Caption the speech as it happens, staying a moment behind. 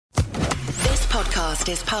podcast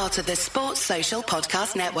is part of the Sports Social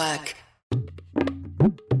Podcast Network.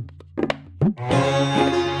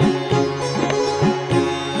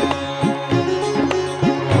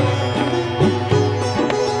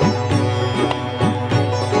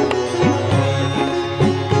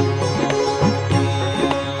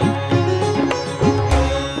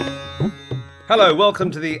 Hello, welcome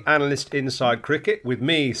to the Analyst Inside Cricket with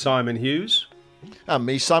me, Simon Hughes. And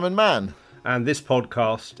me, Simon Mann. And this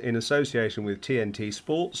podcast in association with TNT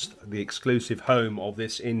Sports, the exclusive home of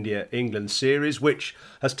this India-England series, which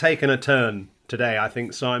has taken a turn today, I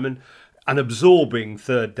think, Simon. An absorbing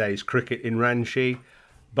third day's cricket in Ranchi,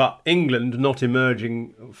 but England not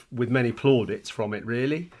emerging with many plaudits from it,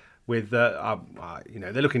 really. With, they're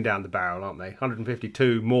looking down the barrel, aren't they?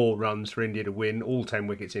 152 more runs for India to win, all 10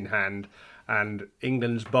 wickets in hand. And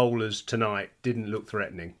England's bowlers tonight didn't look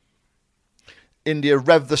threatening. India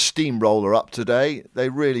revved the steamroller up today. They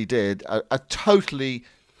really did. A totally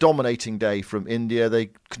dominating day from India. They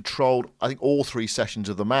controlled, I think, all three sessions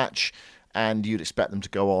of the match, and you'd expect them to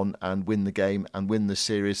go on and win the game and win the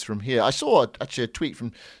series from here. I saw actually a tweet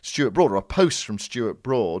from Stuart Broad, or a post from Stuart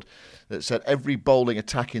Broad, that said every bowling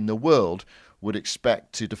attack in the world would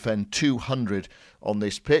expect to defend 200 on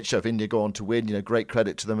this pitch. So if India go on to win, great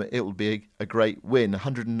credit to them. It will be a great win.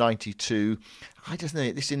 192. I just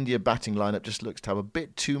think this India batting lineup just looks to have a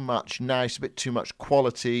bit too much nice, a bit too much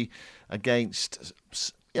quality against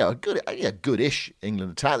a goodish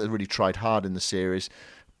England attack that really tried hard in the series.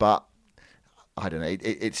 But I don't know,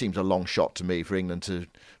 it seems a long shot to me for England to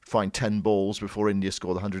find 10 balls before India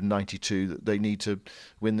score the 192 that they need to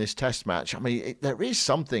win this test match. I mean, there is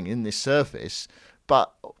something in this surface,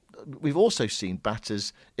 but we've also seen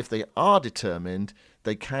batters, if they are determined,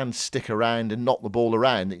 they can stick around and knock the ball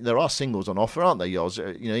around. There are singles on offer, aren't there, Yoz?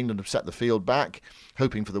 England have set the field back,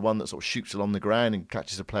 hoping for the one that sort of shoots along the ground and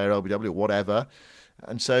catches a player LBW or whatever.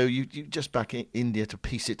 And so you just back India to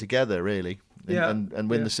piece it together, really, and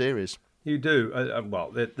win the series. You do.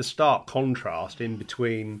 The stark contrast in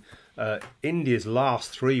between India's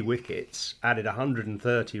last three wickets added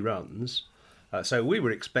 130 runs. So we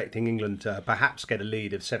were expecting England to perhaps get a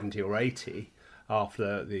lead of 70 or 80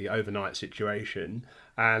 after the overnight situation.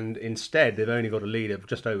 And instead, they've only got a lead of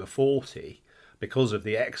just over 40 because of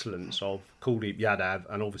the excellence of Kuldeep Yadav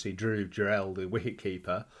and obviously Dhruv Jurel, the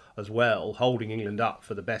wicketkeeper, as well, holding England up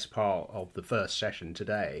for the best part of the first session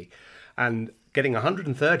today. And getting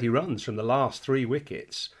 130 runs from the last three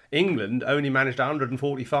wickets. England only managed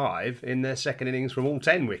 145 in their second innings from all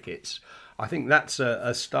 10 wickets. I think that's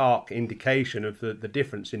a stark indication of the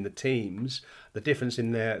difference in the teams, the difference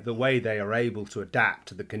in the way they are able to adapt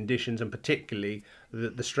to the conditions, and particularly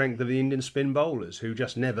the strength of the Indian spin bowlers, who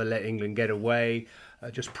just never let England get away,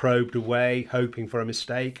 just probed away, hoping for a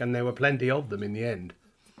mistake, and there were plenty of them in the end.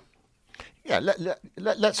 Yeah,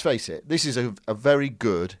 let's face it, this is a very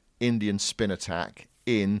good Indian spin attack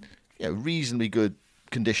in reasonably good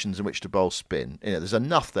conditions in which to bowl spin. There's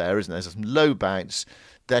enough there, isn't there? There's some low bounce.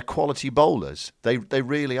 They're quality bowlers. They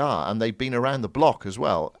really are, and they've been around the block as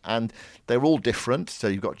well. And they're all different. So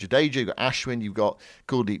you've got Jadeja, you've got Ashwin, you've got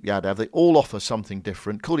Kuldeep Yadav. They all offer something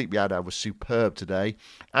different. Kuldeep Yadav was superb today.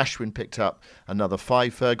 Ashwin picked up another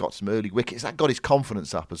fifer, got some early wickets. That got his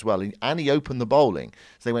confidence up as well. And he opened the bowling.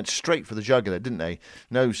 So they went straight for the jugular, didn't they?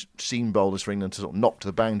 No seam bowlers for England to sort of knock to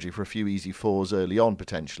the boundary for a few easy fours early on,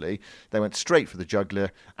 potentially. They went straight for the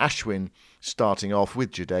jugular. Ashwin starting off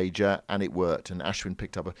with Jadeja, and it worked. And Ashwin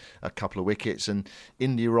picked up a couple of wickets, and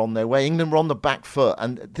India were on their way. England were on the back foot,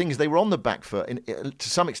 and the thing is, they were on the back foot to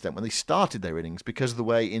some extent when they started their innings because of the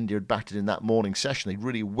way India had batted in that morning session. They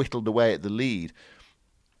really whittled away at the lead.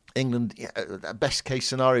 England, best case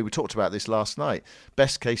scenario, we talked about this last night,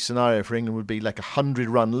 best case scenario for England would be like a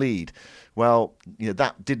 100-run lead. Well,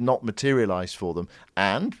 that did not materialise for them.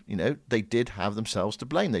 And, they did have themselves to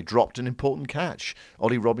blame. They dropped an important catch.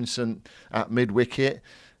 Ollie Robinson at mid-wicket,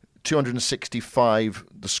 265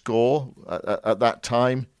 the score at that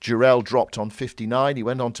time. Jurel dropped on 59. He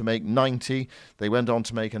went on to make 90. They went on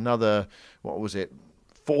to make another,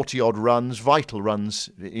 40-odd runs, vital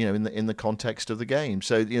runs, in the context of the game.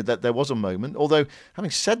 So that there was a moment. Although,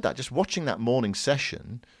 having said that, just watching that morning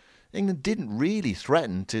session, England didn't really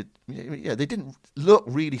threaten to. They didn't look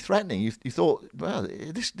really threatening. You thought, well,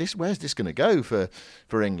 where's this going to go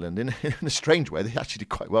for England? In a strange way, they actually did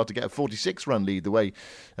quite well to get a 46-run lead the way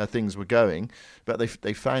things were going, but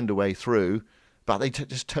they found a way through. But they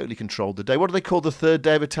just totally controlled the day. What do they call the third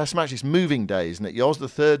day of a test match? It's moving day, isn't it? Yours, the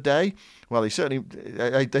third day? Well, they certainly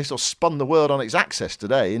they sort of spun the world on its axis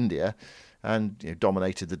today, India, and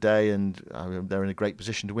dominated the day, and they're in a great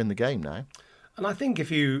position to win the game now. And I think if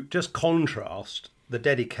you just contrast the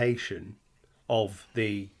dedication of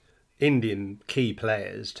the Indian key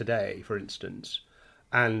players today, for instance,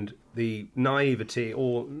 and the naivety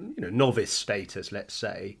or novice status, let's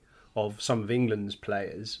say, of some of England's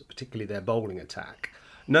players, particularly their bowling attack.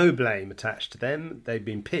 No blame attached to them. They've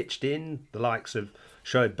been pitched in, the likes of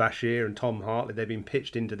Shoaib Bashir and Tom Hartley, they've been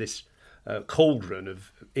pitched into this cauldron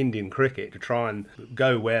of Indian cricket to try and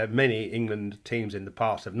go where many England teams in the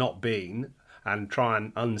past have not been, and try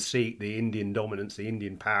and unseat the Indian dominance, the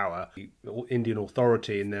Indian power, the Indian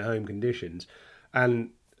authority in their home conditions.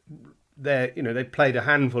 And they've played a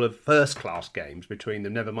handful of first-class games between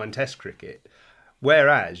them, never mind Test cricket.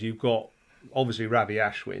 Whereas you've got, obviously, Ravi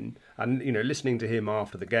Ashwin, and, listening to him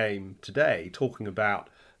after the game today, talking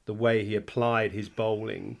about the way he applied his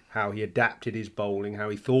bowling, how he adapted his bowling, how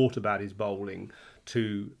he thought about his bowling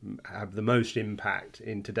to have the most impact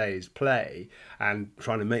in today's play, and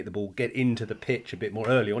trying to make the ball get into the pitch a bit more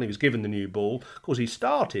early on. He was given the new ball. Of course, he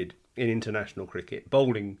started in international cricket,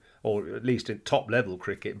 bowling, or at least in top-level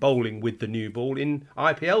cricket, bowling with the new ball in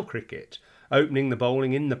IPL cricket, opening the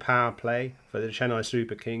bowling in the power play for the Chennai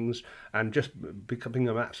Super Kings, and just becoming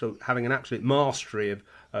having an absolute mastery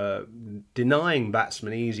of denying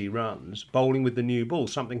batsmen easy runs, bowling with the new ball,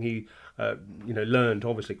 something he learned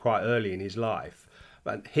obviously quite early in his life.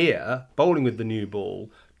 But here, bowling with the new ball,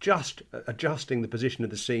 just adjusting the position of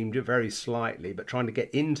the seam very slightly, but trying to get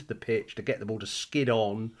into the pitch to get the ball to skid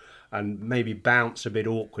on and maybe bounce a bit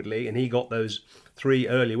awkwardly. And he got those 3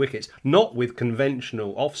 early wickets, not with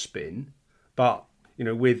conventional off-spin, but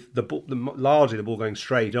with largely the ball going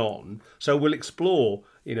straight on. So we'll explore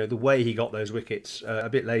the way he got those wickets a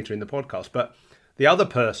bit later in the podcast. But the other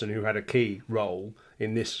person who had a key role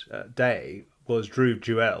in this day was Dhruv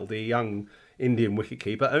Jurel, the young Indian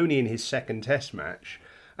wicketkeeper, only in his second Test match.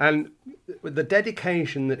 And the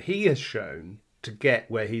dedication that he has shown to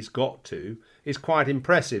get where he's got to is quite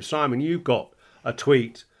impressive. Simon, you've got a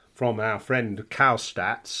tweet from our friend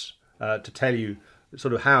Cowstats to tell you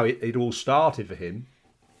sort of how it all started for him.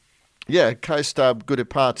 Yeah, Kaustab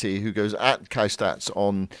Gudipati, who goes at Cowstats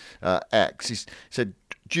on X, he said,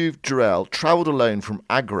 Dhruv Jurel travelled alone from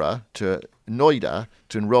Agra to Noida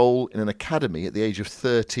to enrol in an academy at the age of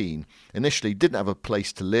 13. Initially didn't have a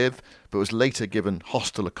place to live, but was later given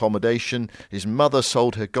hostel accommodation. His mother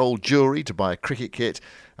sold her gold jewellery to buy a cricket kit,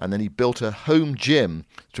 and then he built a home gym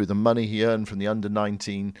through the money he earned from the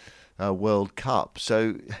Under-19 World Cup.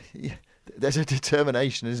 So yeah, there's a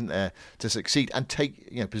determination, isn't there, to succeed and take,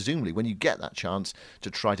 presumably when you get that chance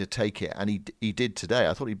to try to take it. And he did today.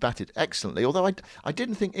 I thought he batted excellently, although I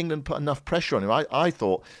didn't think England put enough pressure on him. I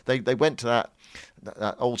thought they went to that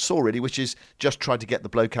old saw, really, which is just try to get the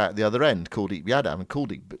bloke out at the other end, Kuldeep Yadav, and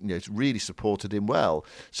Kuldeep really supported him well.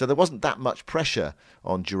 So there wasn't that much pressure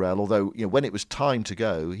on Jurel, although when it was time to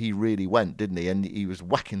go, he really went, didn't he? And he was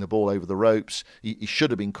whacking the ball over the ropes. He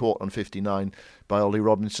should have been caught on 59 by Ollie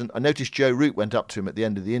Robinson. I noticed Joe Root went up to him at the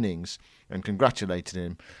end of the innings and congratulated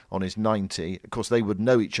him on his 90. Of course, they would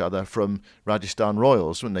know each other from Rajasthan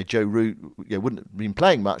Royals, wouldn't they? Joe Root wouldn't have been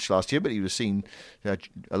playing much last year, but he would have seen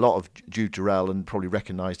a lot of Dhruv Jurel and probably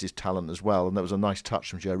recognised his talent as well. And that was a nice touch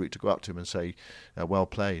from Joe Root to go up to him and say, well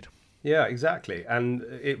played. Yeah, exactly. And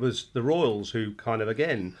it was the Royals who kind of,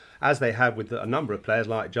 again, as they have with a number of players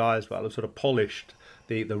like Jaiswal, have sort of polished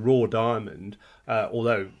the raw diamond,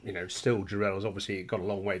 although, still Jurel has obviously got a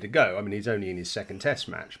long way to go. I mean, he's only in his second Test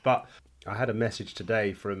match. But I had a message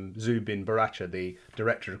today from Zubin Baracha, the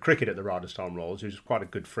director of cricket at the Rajasthan Royals, who's quite a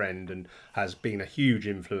good friend and has been a huge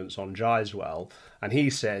influence on Jaiswal. And he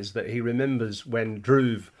says that he remembers when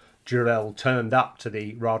Dhruv Jurel turned up to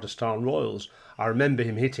the Rajasthan Royals. I remember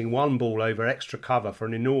him hitting one ball over extra cover for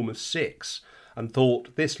an enormous 6 and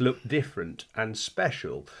thought this looked different and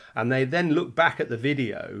special. And they then looked back at the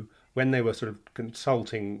video when they were sort of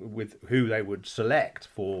consulting with who they would select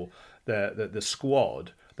for the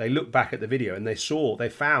squad. They looked back at the video and they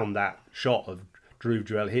found that shot of Dhruv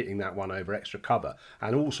Jurel hitting that one over extra cover,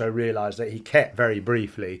 and also realised that he kept very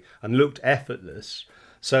briefly and looked effortless.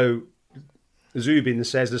 So Zubin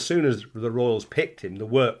says as soon as the Royals picked him, the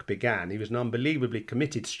work began. He was an unbelievably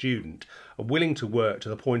committed student, willing to work to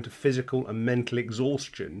the point of physical and mental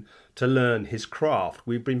exhaustion to learn his craft.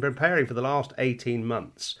 We've been preparing for the last 18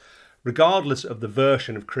 months. Regardless of the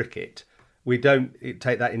version of cricket, we don't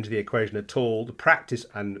take that into the equation at all. The practice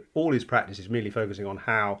and all his practice is merely focusing on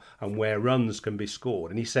how and where runs can be scored.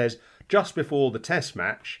 And he says just before the Test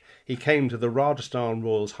match, he came to the Rajasthan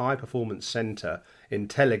Royals High Performance Centre in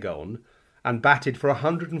Talegaon and batted for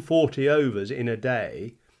 140 overs in a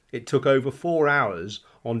day. It took over 4 hours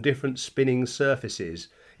on different spinning surfaces.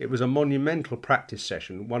 It was a monumental practice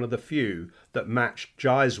session, one of the few that matched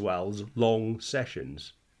Jaiswal's long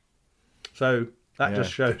sessions. So that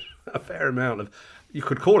just shows a fair amount of, you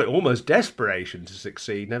could call it almost desperation to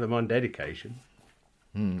succeed, never mind dedication.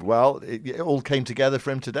 Well, it all came together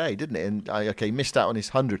for him today, didn't it? And he missed out on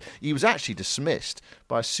his 100. He was actually dismissed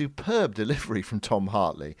by a superb delivery from Tom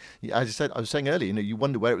Hartley. As I was saying earlier, you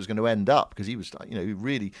wonder where it was going to end up because he was,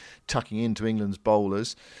 really tucking into England's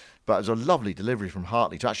bowlers. But it was a lovely delivery from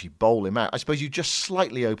Hartley to actually bowl him out. I suppose you just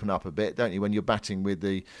slightly open up a bit, don't you, when you're batting with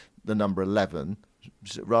the number 11,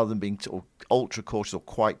 rather than being sort of ultra cautious or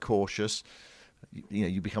quite cautious.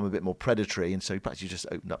 You become a bit more predatory, and so perhaps you just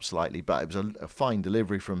opened up slightly. But it was a fine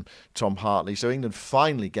delivery from Tom Hartley. So England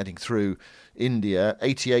finally getting through India,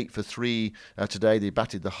 88 for 3 today. They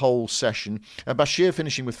batted the whole session. Bashir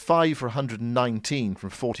finishing with 5 for 119 from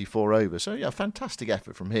 44 overs. So fantastic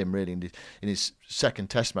effort from him really in his second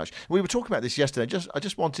Test match. We were talking about this yesterday. I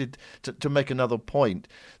just wanted to make another point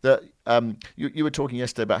that you were talking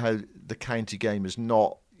yesterday about how the county game is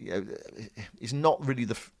not. Is not really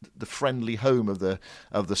the friendly home of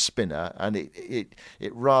the spinner, and it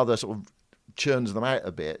rather sort of churns them out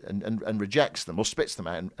a bit and rejects them, or spits them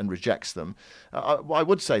out and rejects them. What I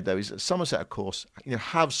would say though is that Somerset, of course,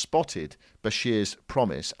 have spotted Bashir's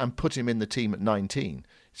promise and put him in the team at 19.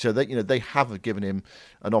 So that they have given him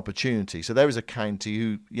an opportunity. So there is a county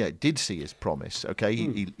who did see his promise. Okay,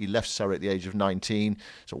 he left Surrey at the age of 19,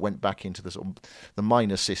 so went back into the sort of the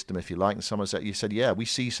minor system, if you like. And Somerset, you said, we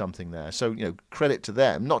see something there. So credit to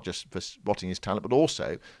them, not just for spotting his talent, but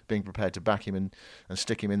also being prepared to back him and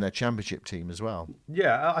stick him in their championship team as well.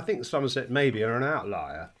 Yeah, I think Somerset maybe are an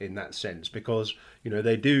outlier in that sense because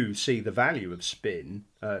they do see the value of spin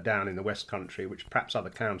down in the West Country, which perhaps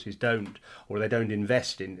other counties don't, or they don't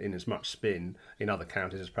invest in as much spin in other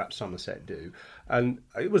counties as perhaps Somerset do. And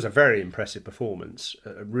it was a very impressive performance,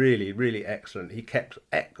 really, really excellent. He kept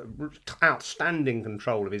outstanding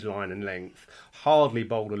control of his line and length, hardly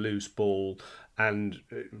bowled a loose ball, and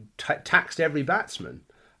taxed every batsman.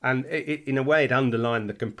 And in a way, it underlined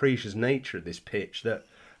the capricious nature of this pitch, that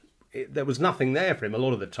there was nothing there for him a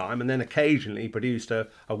lot of the time, and then occasionally he produced a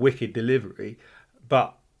wicked delivery.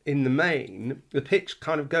 But in the main, the pitch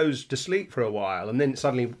kind of goes to sleep for a while and then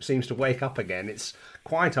suddenly seems to wake up again. It's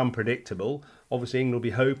quite unpredictable. Obviously, England will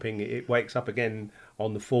be hoping it wakes up again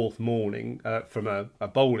on the fourth morning from a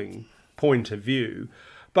bowling point of view.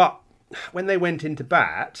 But when they went into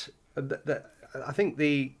bat, I think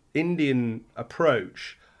the Indian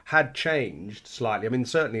approach had changed slightly. I mean,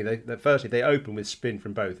 certainly, firstly, they opened with spin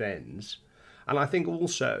from both ends. And I think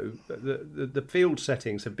also the field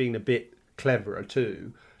settings have been a bit cleverer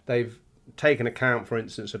too. They've taken account, for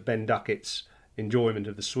instance, of Ben Duckett's enjoyment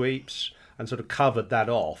of the sweeps and sort of covered that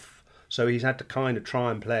off. So he's had to kind of try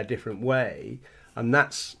and play a different way. And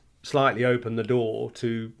that's slightly opened the door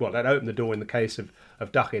to, that opened the door in the case of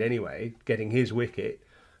Duckett anyway, getting his wicket,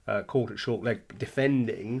 caught at short leg,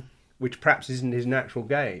 defending, which perhaps isn't his natural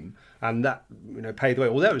game. And that, paved the way.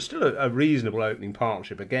 Although it was still a reasonable opening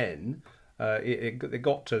partnership again, it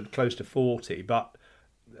got to close to 40, but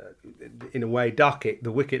in a way, Duckett,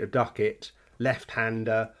 the wicket of Duckett,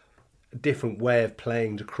 left-hander, different way of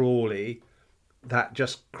playing to Crawley, that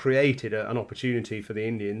just created an opportunity for the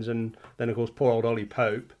Indians. And then, of course, poor old Ollie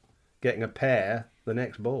Pope getting a pair the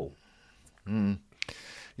next ball.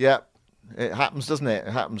 Yeah, it happens, doesn't it?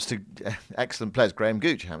 It happens to excellent players. Graham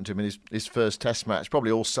Gooch happened to him in his first Test match. Probably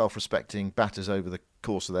all self-respecting batters over the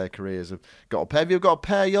course of their careers have got a pair. Have you got a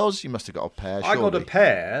pair, Yoz? You must have got a pair, surely. I got a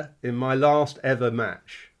pair in my last ever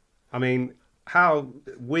match. I mean, how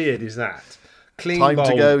weird is that? Clean time bowl.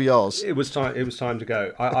 To go, Yoz. It was time to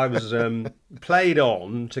go. I was played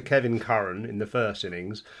on to Kevin Curran in the first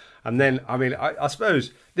innings. And then, I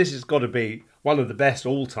suppose this has got to be one of the best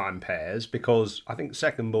all-time pairs because I think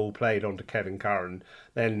second ball played on to Kevin Curran.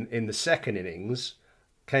 Then in the second innings,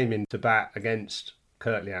 came in to bat against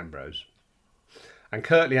Curtly Ambrose. And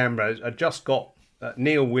Curtly Ambrose had just got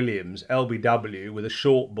Neil Williams, LBW, with a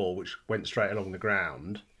short ball which went straight along the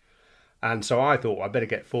ground. And so I thought I'd better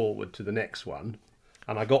get forward to the next one.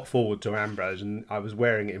 And I got forward to Ambrose and I was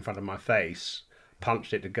wearing it in front of my face,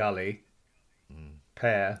 punched it to gully.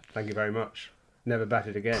 Pair, thank you very much. Never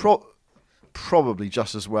batted again. Probably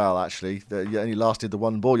just as well, actually. You only lasted the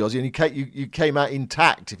one ball, Yoz. And you came out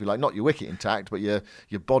intact, if you like. Not your wicket intact, but your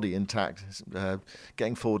body intact,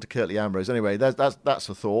 getting forward to Curtly Ambrose. Anyway, that's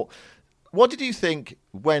the thought. What did you think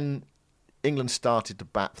when England started to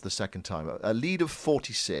bat for the second time? A lead of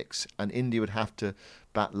 46, and India would have to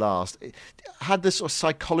bat last. Had the sort of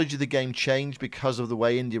psychology of the game changed because of the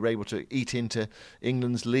way India were able to eat into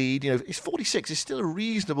England's lead? It's 46 is still a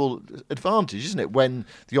reasonable advantage, isn't it, when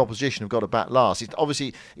the opposition have got a bat last? It's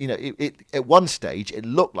obviously, it at one stage it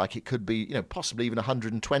looked like it could be, possibly even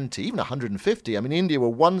 120, even 150. I mean, India were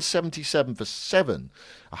 177 for 7,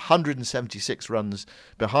 176 runs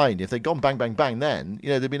behind. If they'd gone bang, bang, bang then,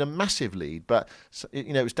 there'd been a massive lead. But,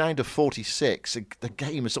 it was down to 46. The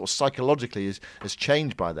game is sort of psychologically has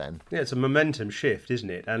changed by then. Yeah, it's a momentum shift, isn't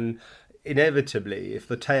it? And inevitably, if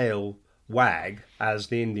the tail wag, as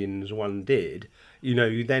the Indians one did,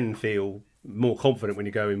 you then feel more confident when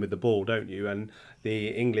you go in with the ball, don't you? And the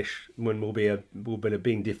Englishman will be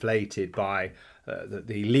being deflated by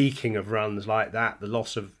the leaking of runs like that, the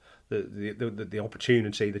loss of the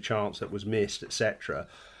opportunity, the chance that was missed, etc.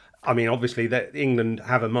 I mean, obviously, that England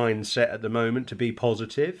have a mindset at the moment to be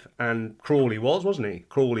positive, and Crawley wasn't he?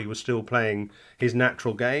 Crawley was still playing his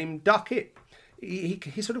natural game. Duckett, he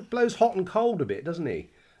sort of blows hot and cold a bit, doesn't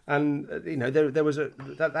he? And there was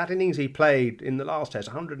that innings he played in the last test,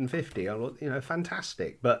 150.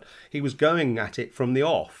 Fantastic, but he was going at it from the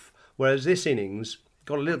off, whereas this innings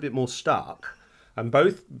got a little bit more stuck, and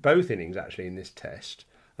both innings actually in this test,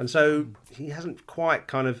 and so he hasn't quite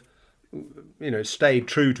kind of stayed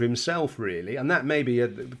true to himself, really, and that may be a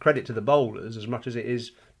credit to the bowlers as much as it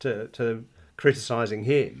is to criticising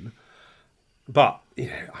him. But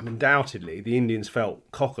undoubtedly, the Indians felt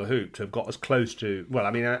cock-a-hoop to have got as close to. Well,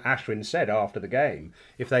 Ashwin said after the game,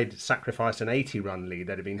 if they'd sacrificed an 80-run lead,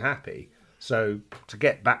 they'd have been happy. So to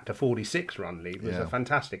get back to 46-run lead was a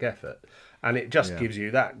fantastic effort, and it just gives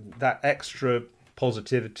you that extra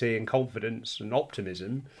positivity and confidence and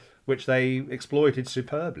optimism, which they exploited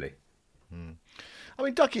superbly.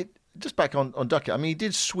 Duckett, just back on Duckett, he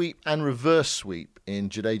did sweep and reverse sweep in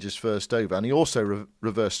Jadeja's first over, and he also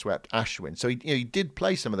reverse swept Ashwin. So he did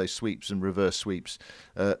play some of those sweeps and reverse sweeps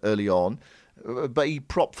early on, but he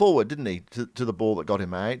propped forward, didn't he, to the ball that got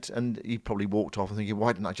him out, and he probably walked off and thinking,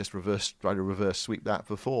 why didn't I just try to reverse sweep that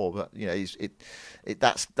for 4? But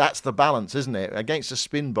that's the balance, isn't it? Against a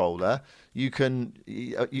spin bowler, you can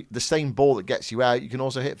the same ball that gets you out, you can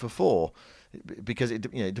also hit for 4. Because it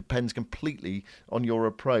depends completely on your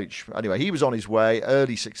approach. Anyway, he was on his way.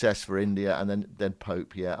 Early success for India, and then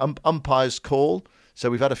Pope. Yeah, umpire's call. So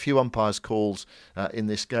we've had a few umpires' calls in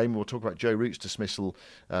this game. We'll talk about Joe Root's dismissal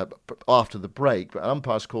after the break. But an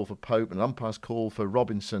umpire's call for Pope and an umpire's call for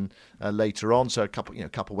Robinson later on. So a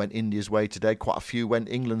couple went India's way today. Quite a few went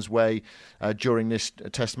England's way during this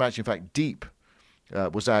Test match. In fact, Deep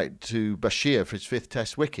was out to Bashir for his 5th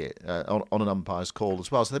Test wicket on an umpire's call as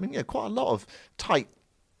well. So there have been quite a lot of tight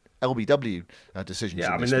LBW decisions.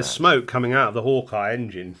 Yeah, there's match. Smoke coming out of the Hawkeye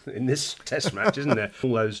engine in this Test match, isn't there?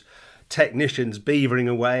 All those technicians beavering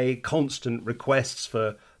away, constant requests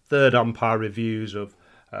for third umpire reviews of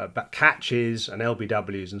catches and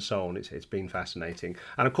LBWs and so on. It's been fascinating.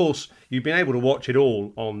 And of course, you've been able to watch it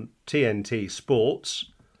all on TNT Sports.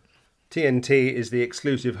 TNT is the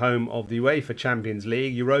exclusive home of the UEFA Champions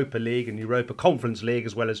League, Europa League and Europa Conference League,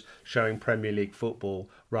 as well as showing Premier League football,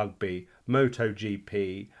 rugby,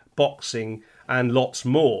 MotoGP, boxing and lots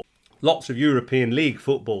more. Lots of European League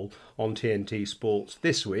football on TNT Sports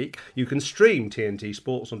this week. You can stream TNT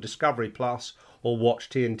Sports on Discovery Plus or watch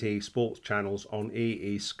TNT Sports channels on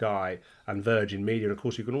EE, Sky and Virgin Media. And of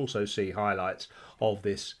course, you can also see highlights of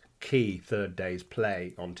this key third day's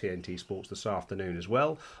play on TNT Sports this afternoon as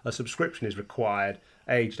well. A subscription is required,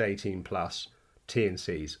 aged 18 plus,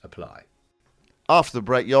 T&Cs apply. After the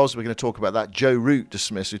break, Yoz, we're going to talk about that Joe Root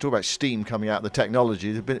dismissal. We talk about steam coming out of the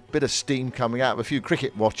technology. There's a bit of steam coming out of a few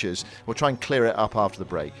cricket watchers. We'll try and clear it up after the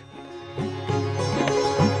break.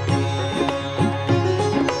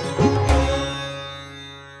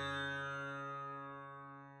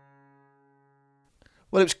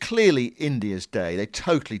 Well, it was clearly India's day. They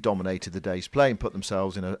totally dominated the day's play and put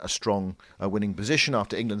themselves in a strong winning position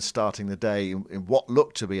after England starting the day in what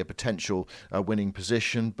looked to be a potential winning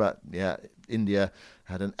position. But, yeah, India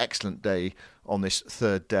had an excellent day on this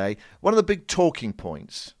third day. One of the big talking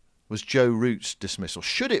points was Joe Root's dismissal.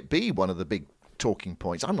 Should it be one of the big talking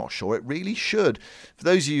points? I'm not sure it really should. For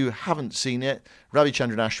those of you who haven't seen it,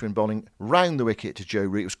 Ravichandran Ashwin bowling round the wicket to Joe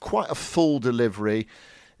Root. It was quite a full delivery.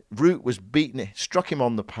 Root was beaten, struck him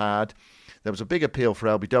on the pad. There was a big appeal for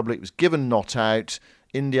LBW. It was given not out.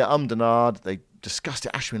 India ummed and ahed. They discussed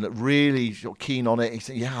it. Ashwin looked really keen on it. He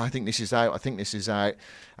said, yeah, I think this is out. I think this is out.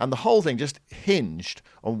 And the whole thing just hinged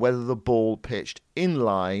on whether the ball pitched in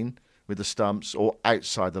line with the stumps or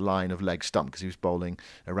outside the line of leg stump, because he was bowling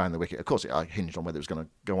around the wicket. Of course, it hinged on whether it was going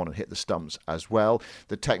to go on and hit the stumps as well.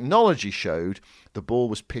 The technology showed the ball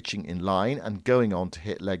was pitching in line and going on to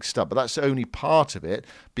hit leg stump, but that's only part of it,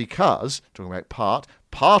 because, talking about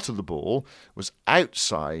part of the ball was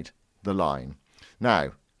outside the line.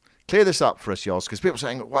 Now, clear this up for us, Yoz, because people are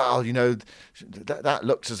saying, well, that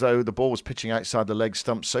looks as though the ball was pitching outside the leg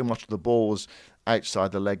stump, so much of the ball was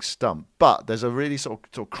outside the leg stump. But there's a really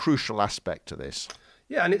sort of crucial aspect to this.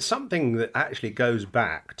 Yeah, and it's something that actually goes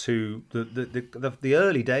back to the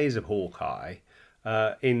early days of Hawkeye,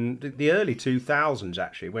 in the early 2000s,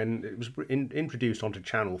 actually, when it was introduced onto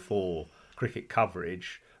Channel 4 cricket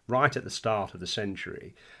coverage right at the start of the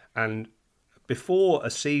century. And before a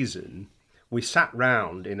season, we sat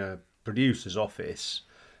round in a producer's office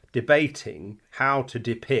debating how to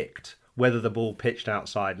depict whether the ball pitched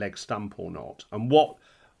outside leg stump or not, and what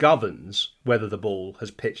governs whether the ball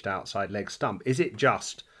has pitched outside leg stump. Is it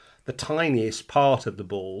just the tiniest part of the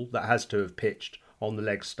ball that has to have pitched on the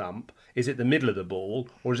leg stump? Is it the middle of the ball,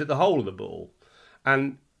 or is it the whole of the ball?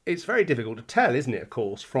 And it's very difficult to tell, isn't it, of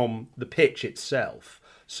course, from the pitch itself.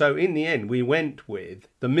 So in the end, we went with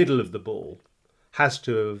the middle of the ball has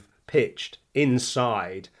to have pitched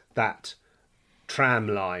inside that tram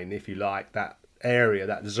line, if you like, that area,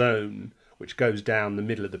 that zone, which goes down the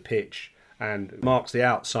middle of the pitch and marks the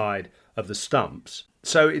outside of the stumps.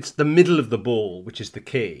 So it's the middle of the ball which is the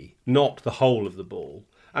key, not the whole of the ball.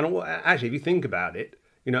 And actually, if you think about it,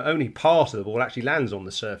 only part of the ball actually lands on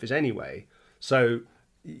the surface anyway. So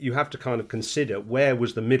you have to kind of consider, where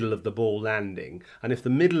was the middle of the ball landing? And if the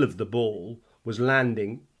middle of the ball was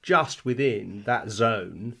landing just within that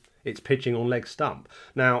zone, it's pitching on leg stump.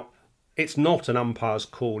 Now, it's not an umpire's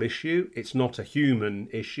call issue. It's not a human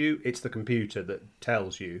issue. It's the computer that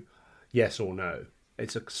tells you yes or no.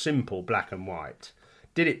 It's a simple black and white.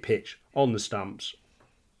 Did it pitch on the stumps,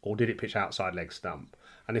 or did it pitch outside leg stump?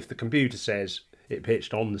 And if the computer says it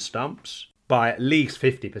pitched on the stumps, by at least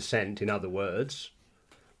 50%, in other words,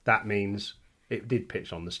 that means it did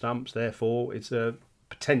pitch on the stumps. Therefore, it's a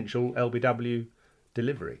potential LBW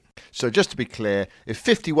delivery. So just to be clear, if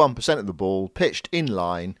 51% of the ball pitched in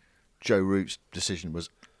line, Joe Root's decision was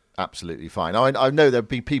absolutely fine. I know there've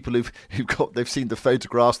been people they've seen the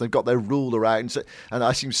photographs and they've got their ruler out, and I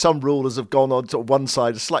assume some rulers have gone on to one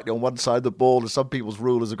side, slightly on one side of the ball, and some people's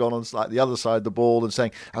rulers have gone on slightly the other side of the ball and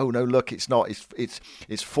saying, oh no, look, it's not,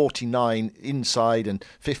 it's 49 inside and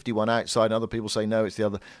 51 outside, and other people say no, it's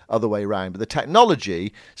the other way around. But the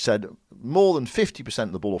technology said more than 50%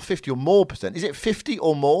 of the ball, or 50 or more percent. Is it 50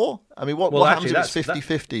 or more? I mean, what happens if it's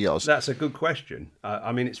 50-50, Oz? That's a good question.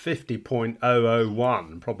 It's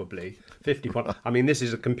 50.001 probably. 50. I mean, this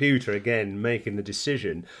is a computer again making the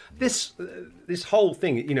decision. This whole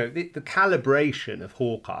thing, the calibration of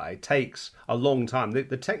Hawkeye takes a long time.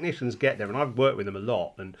 The technicians get there, and I've worked with them a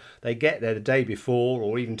lot, and they get there the day before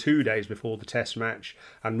or even 2 days before the test match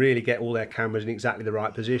and really get all their cameras in exactly the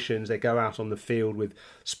right positions. They go out on the field with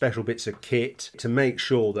special bits of kit to make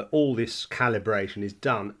sure that all this calibration is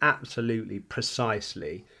done absolutely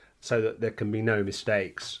precisely, so that there can be no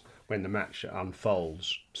mistakes when the match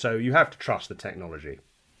unfolds. So you have to trust the technology.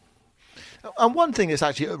 And one thing that's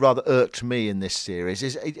actually rather irked me in this series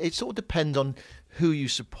is it sort of depends on who you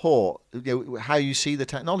support, how you see the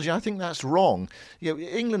technology. I think that's wrong.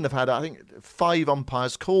 England have had, I think, 5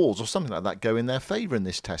 umpires' calls or something like that go in their favour in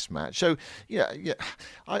this Test match. So,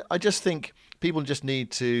 I just think people just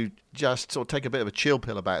need to just sort of take a bit of a chill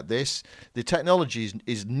pill about this. The technology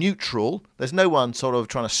is neutral. There's no one sort of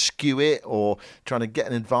trying to skew it or trying to get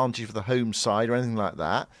an advantage for the home side or anything like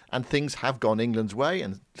that. And things have gone England's way,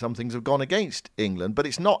 and some things have gone against England. But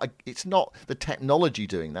it's not the technology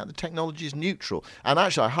doing that. The technology is neutral. And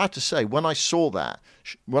actually, I have to say, when I saw the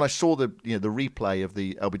replay of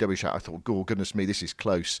the LBW shot, I thought, oh goodness me, this is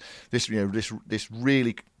close. This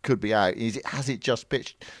really could be out. Has it just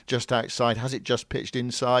pitched just outside? Has it just pitched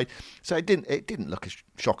inside? So it didn't look a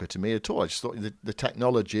shocker to me at all. I just thought the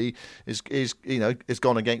technology is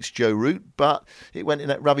gone against Joe Root, but it went in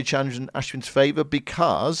at Ravichandran and Ashwin's favour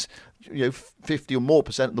because 50 or more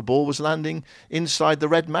percent of the ball was landing inside the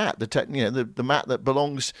red mat, the mat that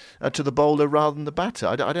belongs to the bowler rather than the batter.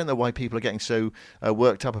 I don't know why people are getting so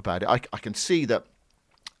worked up about it. I can see that.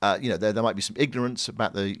 There might be some ignorance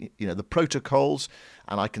about the protocols,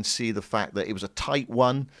 and I can see the fact that it was a tight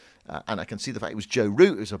one, and I can see the fact it was Joe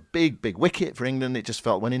Root. It was a big wicket for England. It just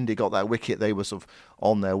felt when India got that wicket, they were sort of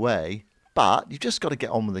on their way. But you've just got to get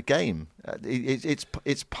on with the game.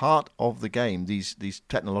 It's part of the game. These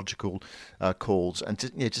technological calls, and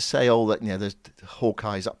to say all that there's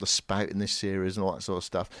Hawkeye's up the spout in this series and all that sort of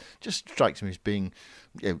stuff just strikes me as being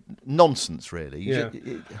nonsense, really. Yeah.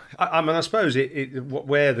 I mean, I suppose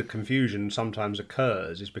where the confusion sometimes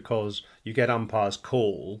occurs is because you get umpire's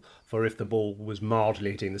call for if the ball was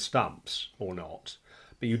mildly hitting the stumps or not.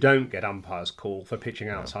 But you don't get umpire's call for pitching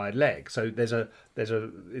outside leg. So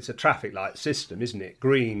it's a traffic light system, isn't it?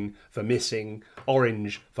 Green for missing,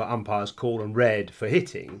 orange for umpire's call, and red for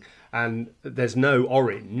hitting. And there's no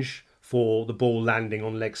orange for the ball landing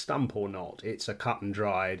on leg stump or not. It's a cut and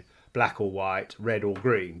dried black or white, red or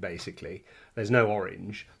green, basically. There's no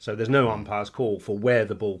orange, so there's no umpire's call for where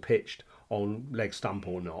the ball pitched on leg stump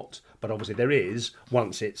or not. But obviously there is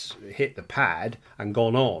once it's hit the pad and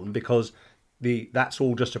gone on, because that's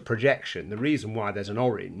all just a projection. The reason why there's an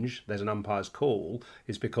orange, there's an umpire's call,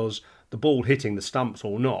 is because the ball hitting the stumps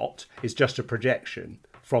or not is just a projection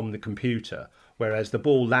from the computer, whereas the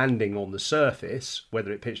ball landing on the surface,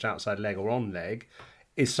 whether it pitched outside leg or on leg,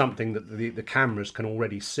 is something that the cameras can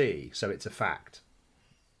already see, so it's a fact.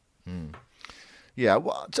 Yeah,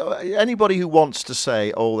 well, so anybody who wants to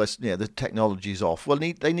say, "Oh, the technology's off," well,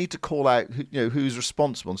 they need to call out who's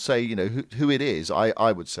responsible and say who it is.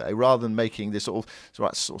 I would say, rather than making this sort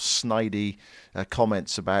of snidey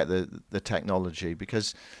comments about the technology,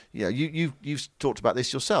 because you've talked about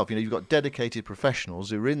this yourself. You've got dedicated professionals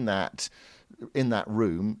who are in that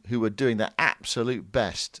room who are doing their absolute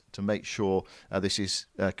best to make sure this is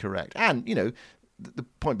correct. And the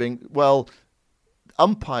point being, well,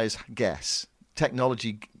 umpires guess.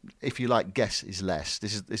 Technology, if you like, guess is less.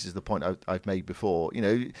 This is the point I've made before.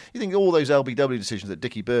 You think all those LBW decisions that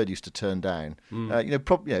Dickie Bird used to turn down.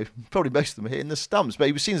 Probably most of them hit in the stumps. But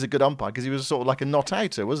he was seen as a good umpire because he was sort of like a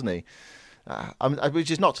not-outer, wasn't he? Which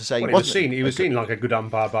is not to say he was seen like a good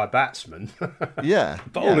umpire by batsmen. Yeah,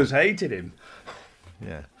 bowlers hated him.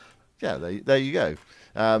 Yeah. There you go.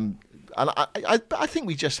 And I think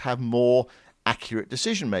we just have more accurate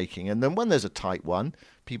decision making, and then when there's a tight one,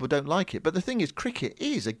 people don't like it. But the thing is, cricket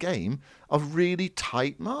is a game of really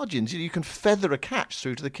tight margins. You can feather a catch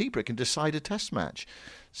through to the keeper; it can decide a test match.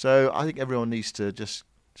 So I think everyone needs to just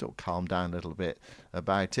sort of calm down a little bit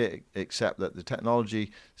about it, accept that the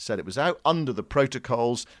technology said it was out under the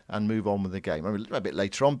protocols, and move on with the game. I mean, a bit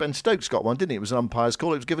later on, Ben Stokes got one, didn't he? It was an umpire's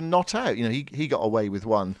call. It was given not out. He got away with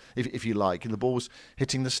one, if you like, and the ball was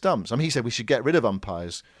hitting the stumps. I mean, he said we should get rid of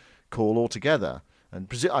umpire's call altogether, and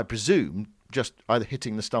I presume just either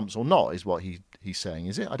hitting the stumps or not is what he's saying.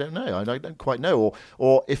 Is it? I don't know. I don't quite know.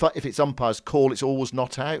 Or if it's umpire's call, it's always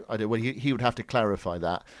not out. I don't. Well, he would have to clarify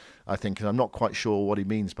that, I think, and I'm not quite sure what he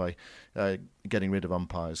means by getting rid of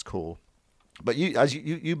umpire's call. But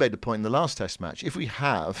you made the point in the last Test match. If we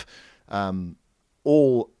have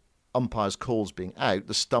all umpire's calls being out,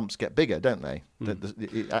 the stumps get bigger, don't they?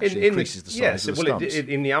 It actually increases the size of the stumps.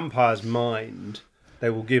 In the umpire's mind, they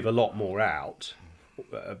will give a lot more out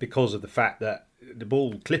because of the fact that the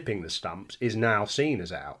ball clipping the stumps is now seen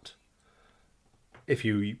as out. If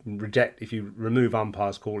you remove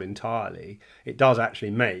umpire's call entirely, it does actually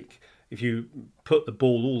make, if you put the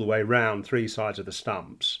ball all the way round three sides of the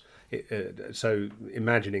stumps, so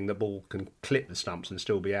imagining the ball can clip the stumps and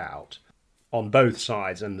still be out, on both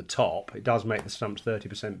sides and the top, it does make the stumps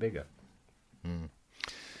 30% bigger.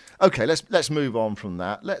 Okay, let's move on from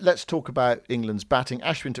that. Let's talk about England's batting.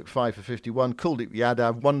 Ashwin took 5 for 51. Kuldeep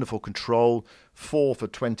Yadav, wonderful control, 4 for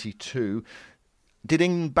 22. Did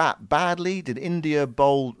England bat badly? Did India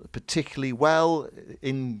bowl particularly well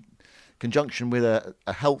in conjunction with a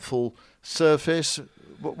helpful surface?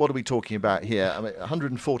 What are we talking about here? I mean,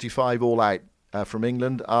 145 all out from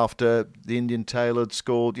England after the Indian tail had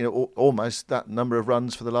scored, almost that number of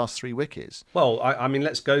runs for the last 3 wickets. Well, I mean,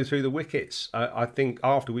 let's go through the wickets. I think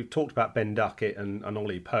after we've talked about Ben Duckett and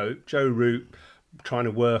Ollie Pope, Joe Root trying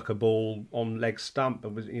to work a ball on leg stump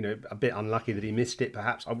and was, a bit unlucky that he missed it.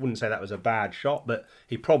 Perhaps I wouldn't say that was a bad shot, but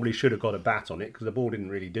he probably should have got a bat on it because the ball didn't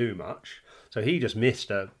really do much. So he just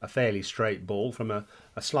missed a fairly straight ball from a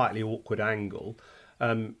slightly awkward angle.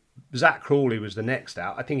 Zach Crawley was the next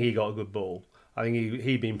out. I think he got a good ball. I think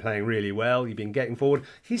he'd been playing really well. He'd been getting forward.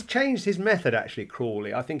 He's changed his method, actually,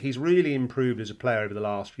 Crawley. I think he's really improved as a player over the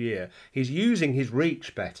last year. He's using his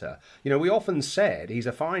reach better. We often said he's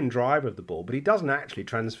a fine driver of the ball, but he doesn't actually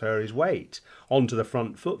transfer his weight onto the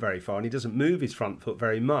front foot very far, and he doesn't move his front foot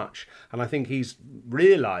very much. And I think he's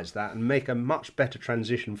realised that and make a much better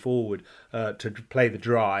transition forward to play the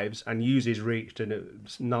drives and use his reach to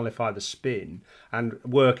nullify the spin and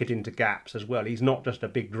work it into gaps as well. He's not just a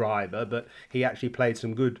big driver, but he actually played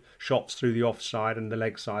some good shots through the offside and the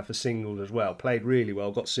leg side for singles as well. Played really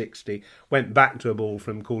well, got 60, went back to a ball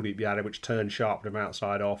from Kuldeep Yadav, which turned sharp from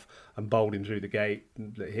outside off and bowled him through the gate,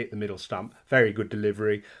 hit the middle stump. Very good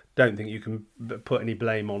delivery. Don't think you can put any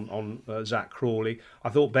blame on Zach Crawley. I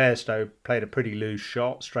thought Bairstow played a pretty loose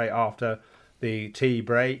shot straight after the tea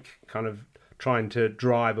break, kind of trying to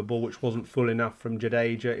drive a ball which wasn't full enough from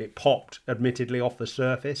Jadeja. It popped, admittedly, off the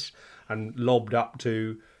surface and lobbed up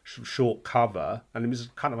to short cover. And it was a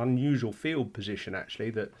kind of unusual field position,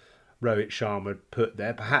 actually, that Rohit Sharma put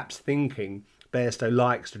there, perhaps thinking Bairstow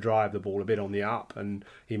likes to drive the ball a bit on the up and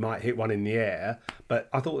he might hit one in the air. But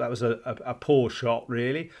I thought that was a poor shot,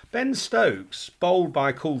 really. Ben Stokes, bowled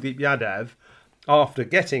by Kuldeep Yadav, after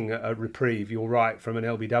getting a reprieve, you're right, from an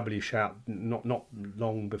LBW shout not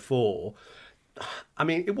long before. I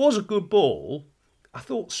mean, it was a good ball. I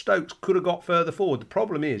thought Stokes could have got further forward. The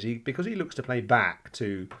problem is, because he looks to play back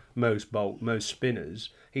to most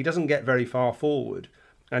spinners, he doesn't get very far forward.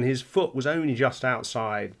 And his foot was only just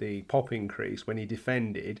outside the popping crease when he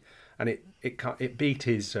defended, and it beat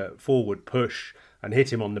his forward push and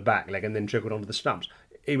hit him on the back leg and then trickled onto the stumps.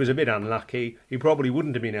 He was a bit unlucky. He probably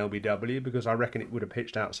wouldn't have been LBW because I reckon it would have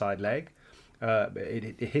pitched outside leg.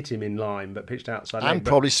 It hit him in line, but pitched outside leg. And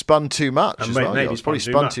probably spun too much as well. Maybe probably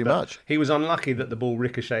spun too much. He was unlucky that the ball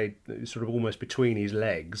ricocheted sort of almost between his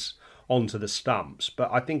legs onto the stumps.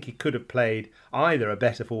 But I think he could have played either a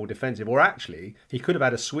better forward defensive, or actually he could have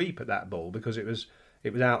had a sweep at that ball because it was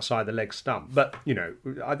outside the leg stump. But, you know,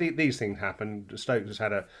 I think these things happen. Stokes has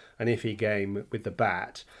had an iffy game with the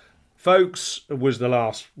bat. Folkes was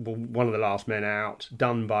one of the last men out,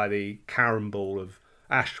 done by the carom ball of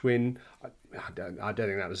Ashwin. I don't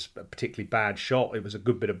think that was a particularly bad shot. It was a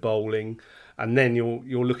good bit of bowling. And then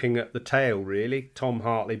you're looking at the tail, really. Tom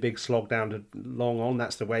Hartley, big slog down to long on.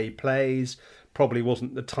 That's the way he plays. Probably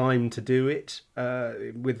wasn't the time to do it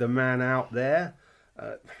with the man out there.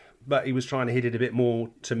 But he was trying to hit it a bit more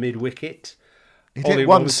to mid-wicket. He hit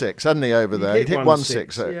 1-6, hadn't he, over there? He hit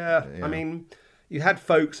 1-6. Yeah, I mean, you had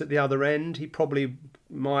Folkes at the other end. He probably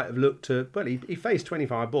might have looked to... Well, he faced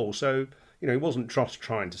 25 balls, so... You know, he wasn't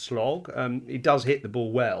trying to slog. He does hit the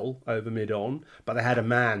ball well over mid-on, but they had a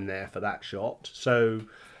man there for that shot. So,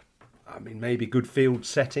 I mean, maybe good field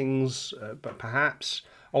settings, but perhaps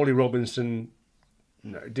Ollie Robinson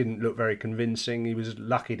didn't look very convincing. He was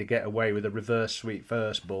lucky to get away with a reverse sweep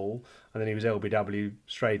first ball, and then he was LBW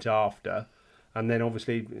straight after. And then,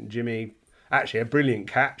 obviously, Jimmy, actually a brilliant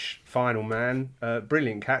catch, final man,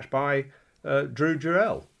 brilliant catch by Drew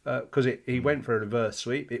Durrell. Because he went for a reverse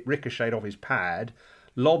sweep, it ricocheted off his pad,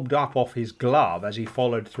 lobbed up off his glove as he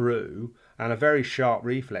followed through, and a very sharp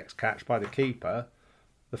reflex catch by the keeper.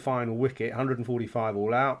 The final wicket, 145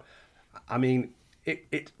 all out. I mean,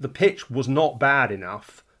 the pitch was not bad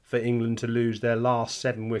enough for England to lose their last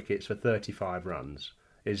 7 wickets for 35 runs,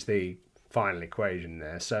 is the final equation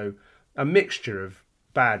there. So a mixture of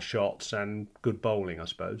bad shots and good bowling, I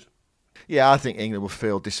suppose. Yeah, I think England will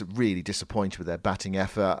feel really disappointed with their batting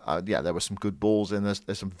effort. There were some good balls in. There's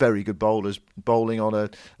some very good bowlers bowling on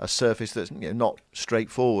a surface that's not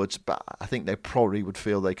straightforward, but I think they probably would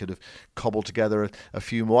feel they could have cobbled together a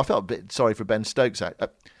few more. I felt a bit sorry for Ben Stokes.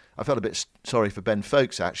 I felt a bit sorry for Ben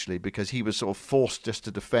Folkes, actually, because he was sort of forced just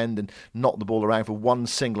to defend and knock the ball around for one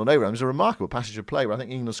single and over. It was a remarkable passage of play where I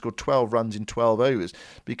think England scored 12 runs in 12 overs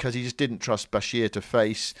because he just didn't trust Bashir to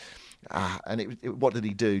face. And what did he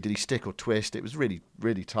do? Did he stick or twist? It was really,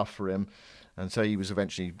 really tough for him. And so he was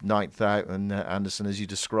eventually 9th out, and Anderson, as you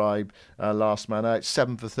describe, last man out.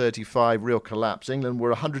 7 for 35, real collapse. England were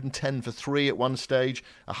 110 for 3 at one stage,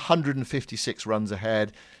 156 runs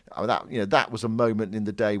ahead. That was a moment in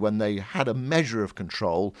the day when they had a measure of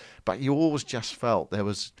control, but you always just felt there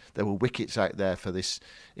were wickets out there for this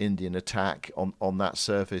Indian attack on that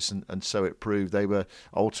surface, and so it proved. They were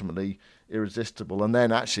ultimately irresistible. And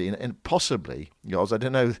then actually, and possibly, I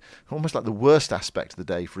don't know, almost like the worst aspect of the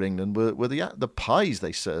day for England were the pies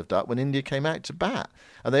they served up when India came out to bat.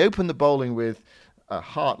 And they opened the bowling with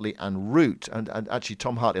Hartley and Root, and actually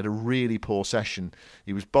Tom Hartley had a really poor session.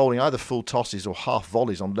 He was bowling either full tosses or half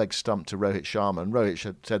volleys on leg stump to Rohit Sharma, and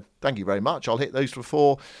Rohit said, "Thank you very much, I'll hit those for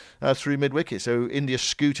 4 through mid-wicket." So India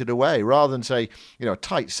scooted away, rather than say, a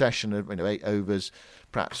tight session of 8 overs,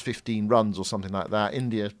 perhaps 15 runs or something like that.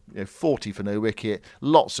 India, 40 for no wicket,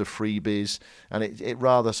 lots of freebies, and it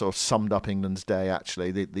rather sort of summed up England's day,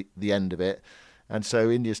 actually, the end of it. And so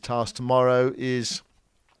India's task tomorrow is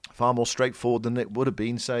far more straightforward than it would have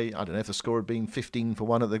been, say, I don't know, if the score had been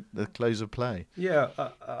 15-1 at the close of play. Yeah,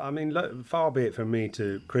 I mean, far be it from me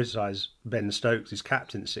to criticise Ben Stokes'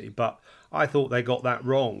 captaincy, but I thought they got that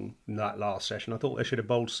wrong in that last session. I thought they should have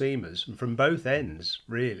bowled seamers from both ends,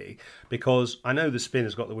 really, because I know the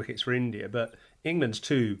spinners got the wickets for India, but England's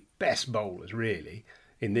two best bowlers, really,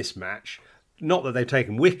 in this match, not that they've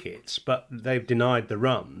taken wickets, but they've denied the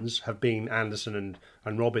runs, have been Anderson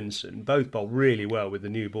and Robinson. Both bowled really well with the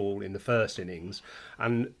new ball in the first innings.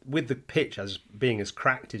 And with the pitch as being as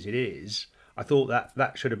cracked as it is, I thought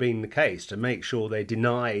that should have been the case, to make sure they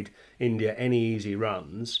denied India any easy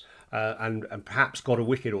runs and perhaps got a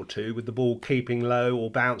wicket or two with the ball keeping low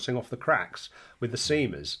or bouncing off the cracks with the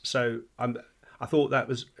seamers. So I thought that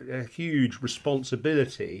was a huge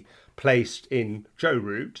responsibility placed in Joe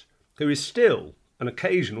Root, who is still an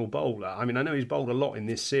occasional bowler. I mean, I know he's bowled a lot in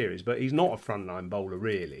this series, but he's not a frontline bowler,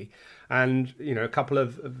 really. And, you know, a couple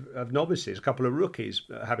of novices, a couple of rookies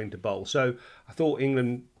having to bowl. So I thought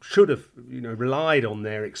England should have, you know, relied on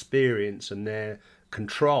their experience and their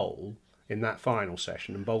control in that final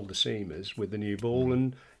session and bowled the seamers with the new ball.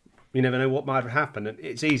 And you never know what might have happened. And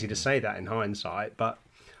it's easy to say that in hindsight, but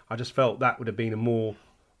I just felt that would have been a more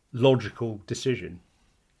logical decision.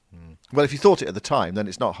 Well, if you thought it at the time, then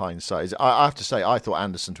it's not hindsight. I have to say, I thought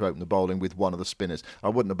Anderson to open the bowling with one of the spinners. I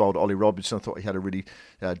wouldn't have bowled Ollie Robinson. I thought he had a really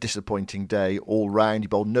disappointing day all round. He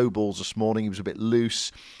bowled no balls this morning. He was a bit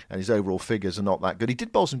loose, and his overall figures are not that good. He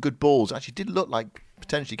did bowl some good balls. Actually, did look like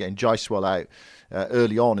potentially getting Jaiswal out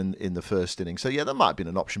early on in the first innings. So, yeah, that might have been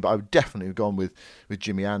an option, but I would definitely have gone with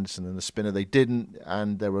Jimmy Anderson and the spinner. They didn't,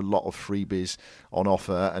 and there were a lot of freebies on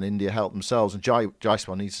offer, and India helped themselves. And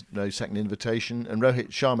Jaiswal needs no second invitation, and Rohit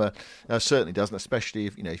Sharma certainly doesn't, especially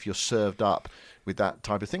if you're served up with that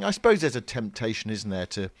type of thing. I suppose there's a temptation, isn't there,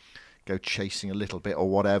 to go chasing a little bit or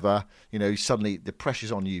whatever. You know, suddenly the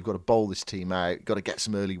pressure's on you. You've got to bowl this team out. You've got to get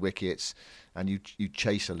some early wickets, and you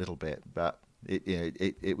chase a little bit. But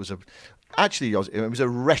it was a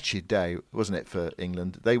wretched day, wasn't it, for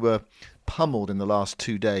England? They were pummeled in the last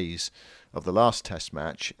 2 days of the last Test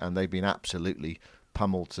match, and they've been absolutely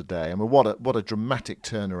pummeled today. I mean, what a dramatic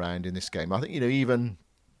turnaround in this game. I think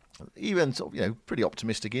even sort of, pretty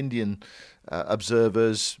optimistic Indian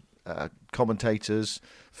observers, commentators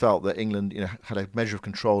felt that England had a measure of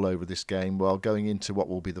control over this game. Well, going into what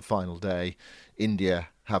will be the final day, India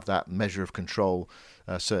have that measure of control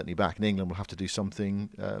certainly back, and England will have to do something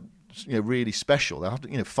really special. They'll have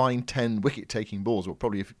to find 10 wicket-taking balls, or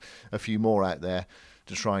probably a few more out there,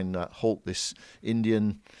 to try and halt this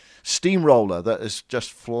Indian steamroller that has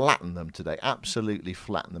just flattened them today, absolutely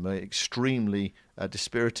flattened them. An extremely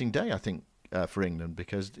dispiriting day, I think, for England,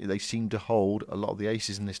 because they seem to hold a lot of the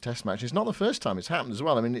aces in this Test match. It's not the first time it's happened as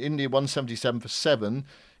well. I mean, India 177 for 7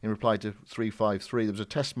 in reply to 353. There was a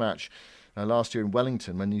Test match last year in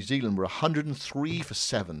Wellington when New Zealand were 103 for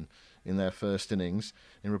 7 in their first innings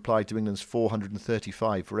in reply to England's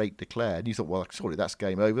 435 for 8 declared. You thought, well, surely that's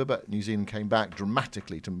game over, but New Zealand came back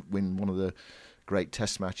dramatically to win one of the great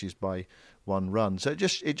Test matches by 1 run. So it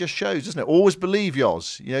just shows, doesn't it? Always believe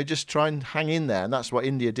yours. Just try and hang in there, and that's what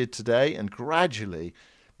India did today. And gradually,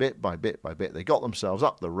 bit by bit by bit, they got themselves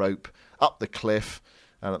up the rope, up the cliff,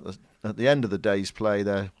 and at the end of the day's play,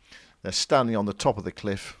 they're standing on the top of the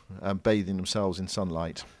cliff, bathing themselves in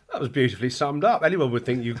sunlight. That was beautifully summed up. Anyone would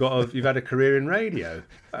think you've had a career in radio.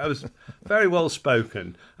 That was very well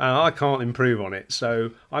spoken. I can't improve on it, so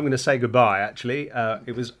I'm going to say goodbye, actually.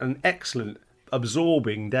 It was an excellent,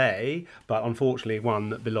 absorbing day, but unfortunately one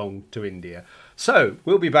that belonged to India. So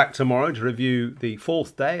we'll be back tomorrow to review the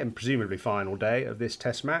 4th day and presumably final day of this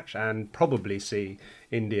Test match, and probably see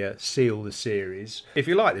India seal the series. If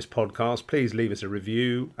you like this podcast, please leave us a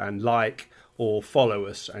review and like or follow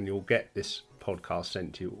us, and you'll get this podcast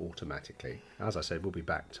sent to you automatically. As I said, we'll be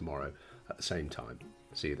back tomorrow at the same time.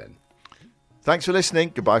 See you then. Thanks for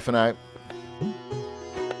listening. Goodbye for now.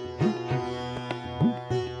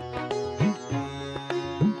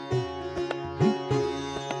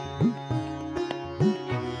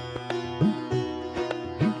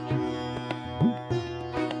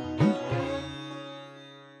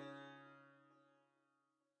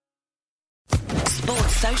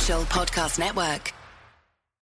 Sports Social Podcast Network.